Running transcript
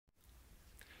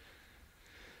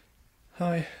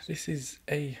Hi, this is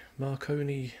a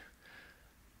Marconi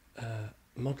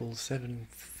Model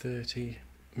 730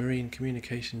 marine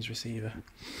communications receiver.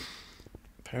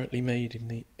 Apparently made in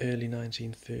the early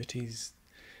 1930s.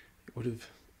 It would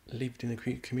have lived in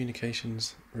the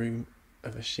communications room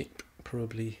of a ship,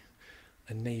 probably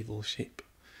a naval ship.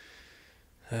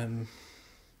 It's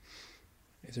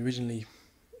originally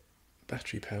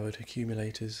battery powered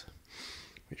accumulators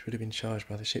which would have been charged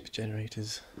by the ship's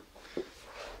generators,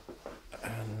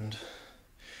 and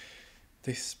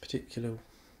this particular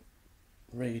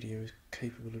radio is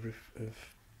capable of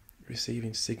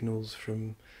receiving signals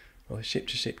from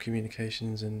ship-to-ship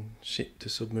communications and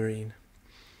ship-to-submarine,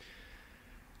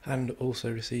 and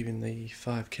also receiving the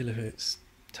 5 kHz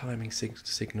timing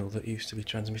signal that used to be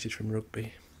transmitted from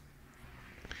Rugby.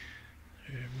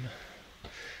 You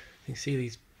can see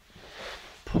these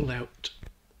pull out.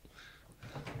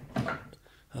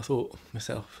 I thought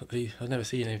myself, I've never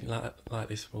seen anything like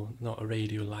this, or not a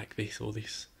radio like this, or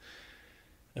this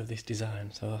of this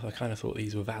design. So I kind of thought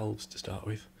these were valves to start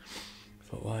with. I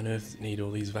thought, why on earth does it need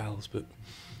all these valves? But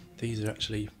these are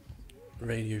actually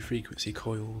radio frequency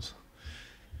coils,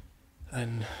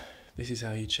 and this is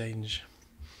how you change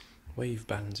wave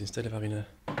bands. Instead of having a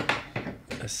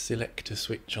selector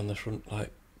switch on the front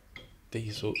like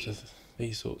these sorts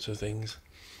of things,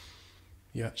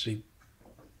 you actually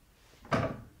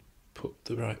put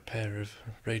the right pair of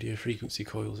radio frequency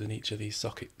coils in each of these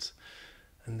sockets,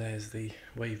 and there's the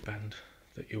waveband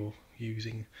that you're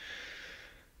using.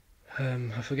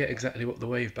 I forget exactly what the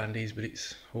waveband is, but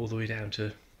it's all the way down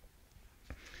to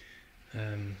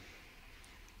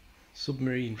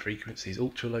submarine frequencies,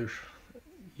 ultra low,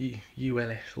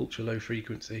 ULF, ultra low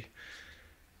frequency.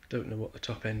 Don't know what the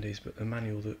top end is, but the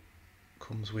manual that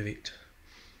comes with it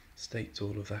states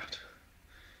all of that.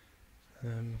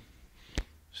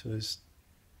 So there's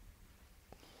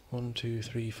 1, 2,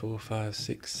 3, 4, 5,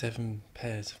 6, 7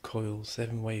 pairs of coils,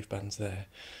 7 wavebands there.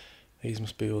 These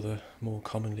must be all the more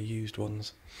commonly used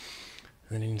ones.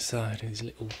 And then inside, these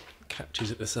little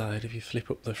catches at the side, if you flip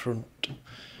up the front,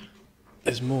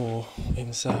 there's more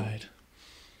inside.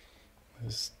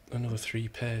 There's another 3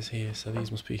 pairs here, so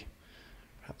these must be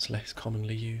perhaps less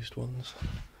commonly used ones.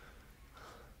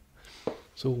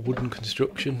 It's all wooden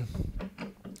construction.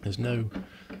 There's no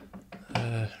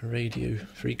radio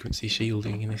frequency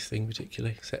shielding in this thing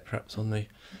particularly, except perhaps on the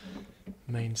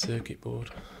main circuit board.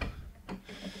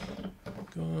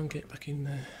 Go on, get back in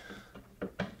there.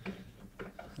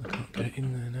 I can't get it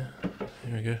in there now.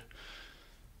 There we go.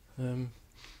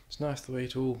 It's nice the way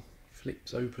it all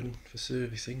flips open for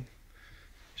servicing.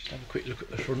 Just have a quick look at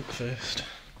the front first.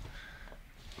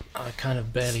 I kind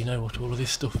of barely know what all of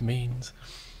this stuff means.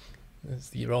 There's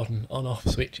the on-off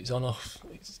switch. It's on-off.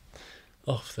 It's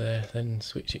off there. Then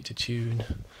switch it to tune,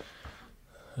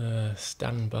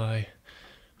 standby,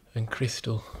 and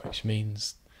crystal, which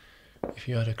means if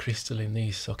you had a crystal in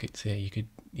these sockets here, you could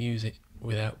use it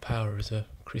without power as a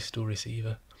crystal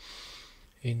receiver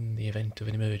in the event of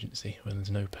an emergency when there's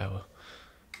no power.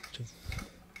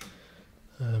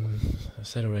 I've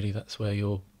said already, that's where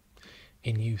your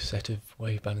in-use set of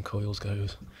waveband coils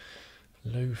goes.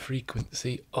 Low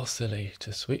frequency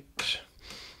oscillator switch.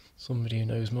 Somebody who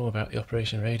knows more about the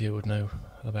operation radio would know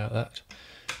about that.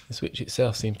 The switch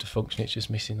itself seems to function, it's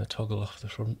just missing the toggle off the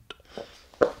front.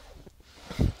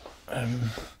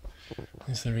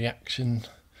 There's the reaction.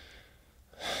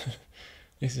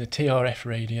 This is a TRF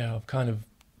radio. I've kind of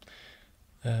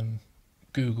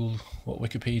googled what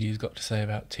Wikipedia's got to say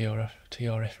about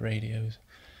TRF radios.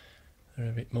 They're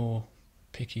a bit more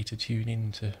picky to tune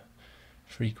into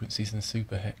frequencies than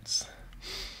superhets.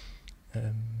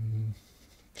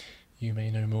 You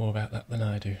may know more about that than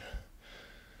I do.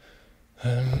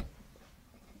 What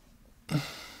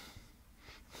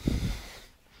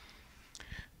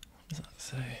does that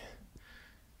say?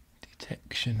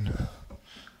 Detection.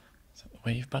 Is that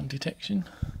waveband detection?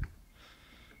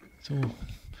 It's all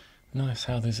nice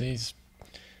how there's these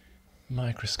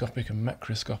microscopic and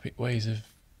macroscopic ways of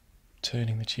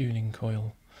turning the tuning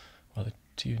coil, or the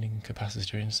tuning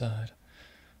capacitor inside.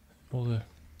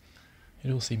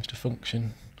 It all seems to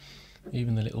function.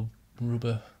 Even the little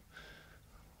rubber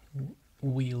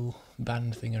wheel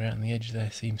band thing around the edge there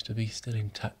seems to be still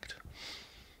intact.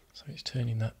 So it's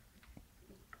turning that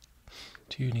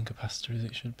tuning capacitor as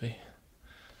it should be.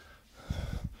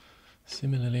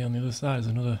 Similarly, on the other side is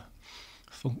another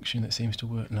function that seems to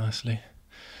work nicely.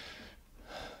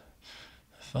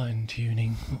 Fine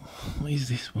tuning. What is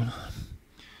this one?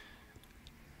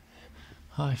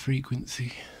 High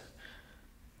frequency.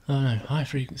 Oh no, high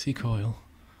frequency coil.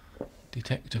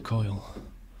 Detector coil.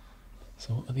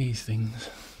 So what are these things?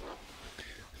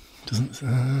 Doesn't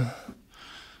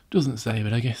say,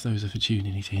 but I guess those are for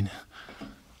tuning it in.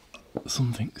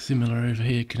 Something similar over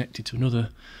here connected to another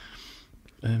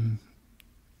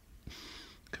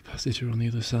capacitor on the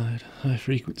other side. High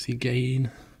frequency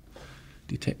gain,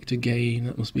 detector gain,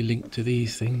 that must be linked to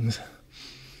these things.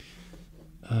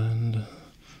 And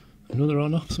another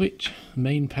on-off switch,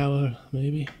 main power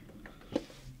maybe.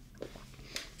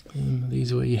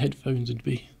 These are where your headphones would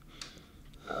be.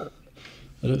 I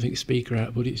don't think speaker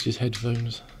output, it's just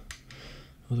headphones.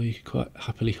 Although you could quite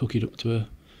happily hook it up to a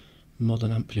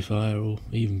modern amplifier or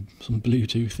even some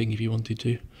Bluetooth thing if you wanted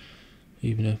to.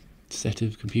 Even a set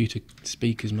of computer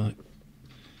speakers might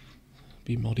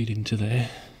be modded into there.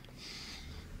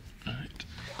 Right,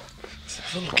 let's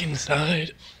have a look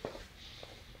inside.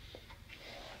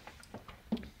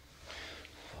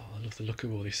 Oh, I love the look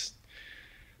of all this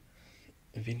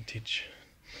vintage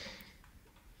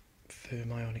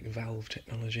thermionic valve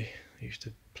technology. I used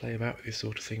to play about with this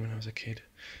sort of thing when I was a kid.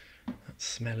 That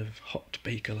smell of hot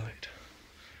Bakelite.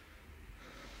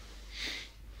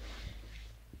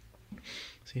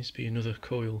 Seems to be another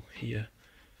coil here,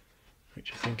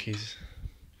 which I think is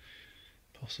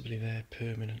possibly there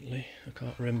permanently. I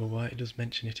can't remember why, it does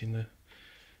mention it in the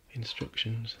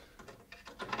instructions.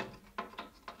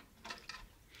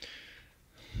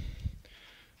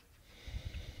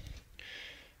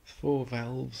 4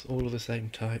 valves, all of the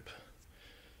same type,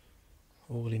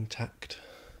 all intact.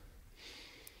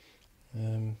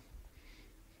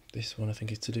 This one I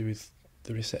think is to do with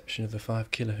the reception of the 5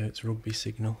 kHz Rugby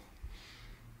signal.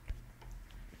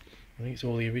 I think it's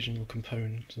all the original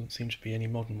components, doesn't seem to be any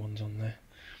modern ones on there.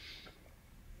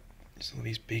 It's all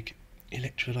these big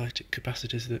electrolytic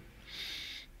capacitors that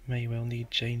may well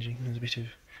need changing. There's a bit of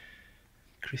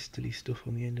crystally stuff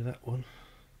on the end of that one.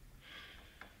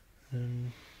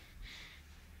 That's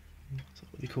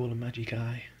what they call a magic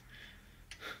eye.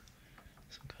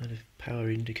 Some kind of power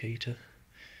indicator.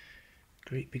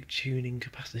 Great big tuning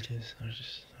capacitors. I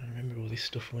remember all this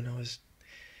stuff when I was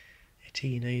a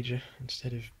teenager.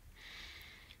 Instead of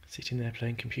sitting there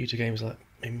playing computer games like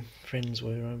my friends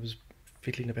were, I was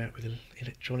fiddling about with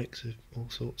electronics of all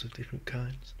sorts of different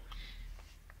kinds.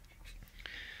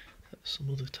 That's some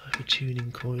other type of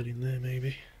tuning coil in there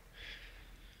maybe.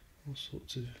 All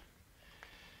sorts of...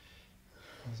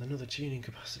 There's another tuning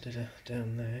capacitor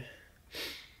down there.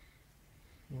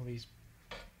 All these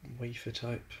wafer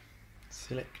type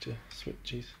selector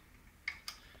switches.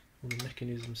 All the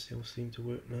mechanisms still seem to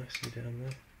work nicely down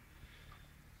there.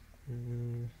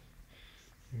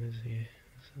 There's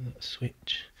that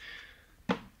switch.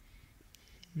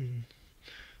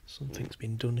 Something's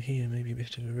been done here, maybe a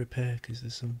bit of a repair, because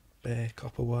there's some bare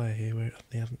copper wire here where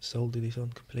they haven't soldered it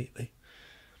on completely.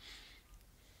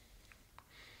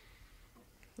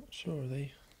 Not sure, are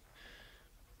they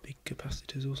big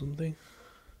capacitors or something?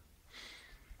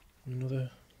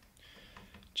 Another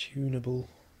tunable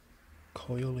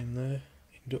coil in there,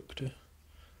 inductor.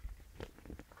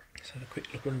 Let's have a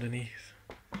quick look underneath.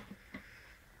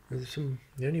 There's the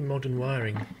only modern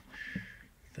wiring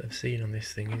that I've seen on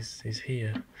this thing is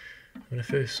here. When I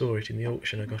first saw it in the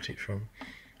auction I got it from,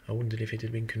 I wondered if it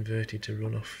had been converted to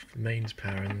run off mains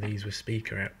power and these were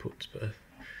speaker outputs, but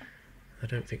I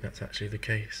don't think that's actually the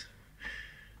case,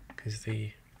 because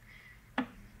these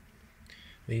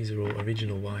are all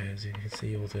original wires. You can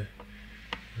see all the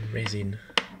resin.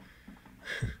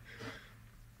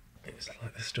 It's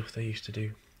like the stuff they used to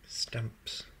do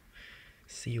stamps,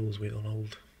 seals with on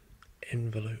old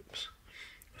envelopes.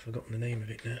 I've forgotten the name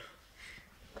of it now.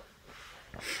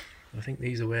 I think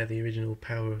these are where the original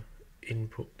power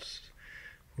inputs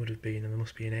would have been, and there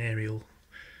must be an aerial.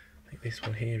 I think this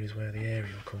one here is where the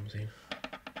aerial comes in.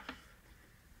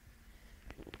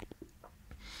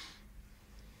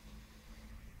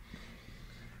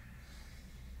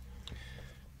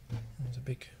 There's a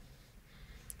big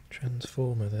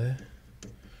transformer there.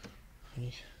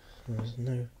 There's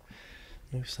no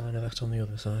sign of that on the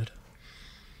other side.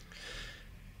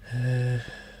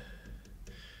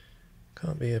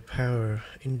 Can't be a power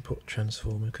input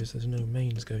transformer because there's no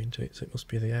mains going to it, so it must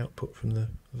be the output from the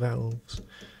valves.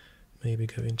 Maybe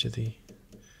go into the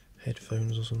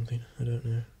headphones or something, I don't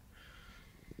know.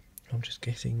 I'm just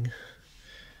guessing.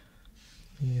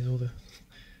 Here's all the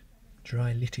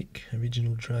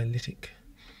original drylytic.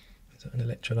 Is that an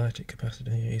electrolytic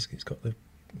capacitor? Here it's got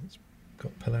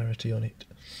polarity on it.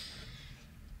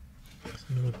 There's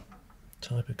another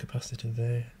type of capacitor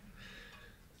there.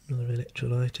 Another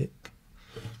electrolytic.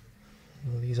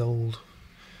 Well, these are old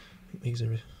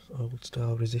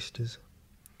style resistors.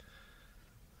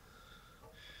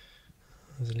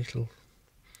 There's a little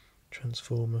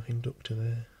transformer inductor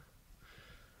there.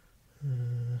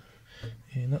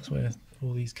 Yeah, and that's where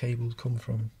all these cables come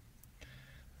from.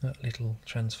 That little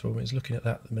transformer, it's looking at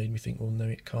that that made me think, well no,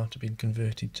 it can't have been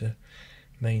converted to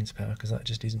mains power because that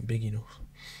just isn't big enough.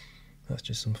 That's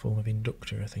just some form of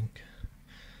inductor, I think.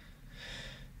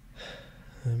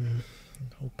 A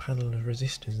whole panel of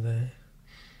resistors there.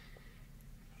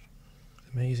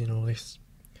 Amazing, all this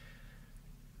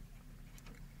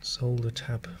solder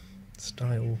tab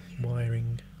style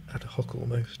wiring ad hoc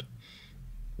almost.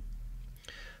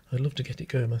 I'd love to get it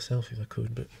going myself if I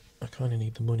could, but I kind of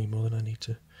need the money more than I need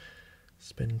to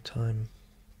spend time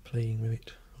playing with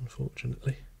it,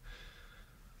 unfortunately.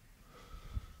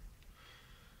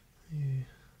 Yeah.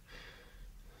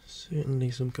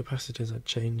 Certainly some capacitors I'd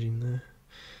change in there,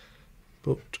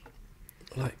 but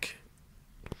like,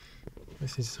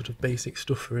 this is sort of basic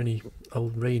stuff for any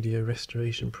old radio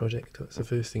restoration project. That's the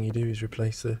first thing you do, is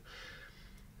replace the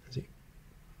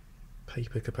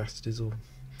paper capacitors or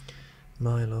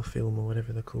mylar film or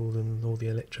whatever they're called, and all the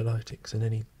electrolytics and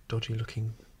any dodgy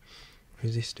looking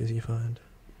resistors you find.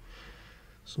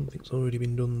 Something's already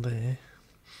been done there.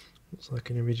 Looks like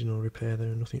an original repair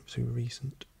there, nothing too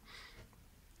recent.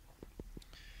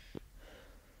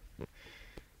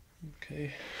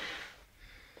 Okay,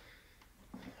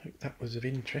 hope that was of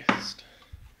interest.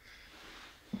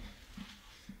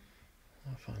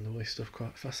 I find all this stuff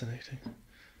quite fascinating.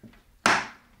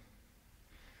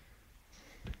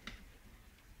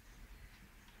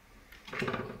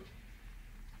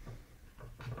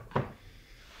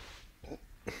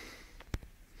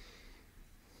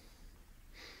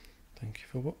 Thank you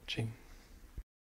for watching.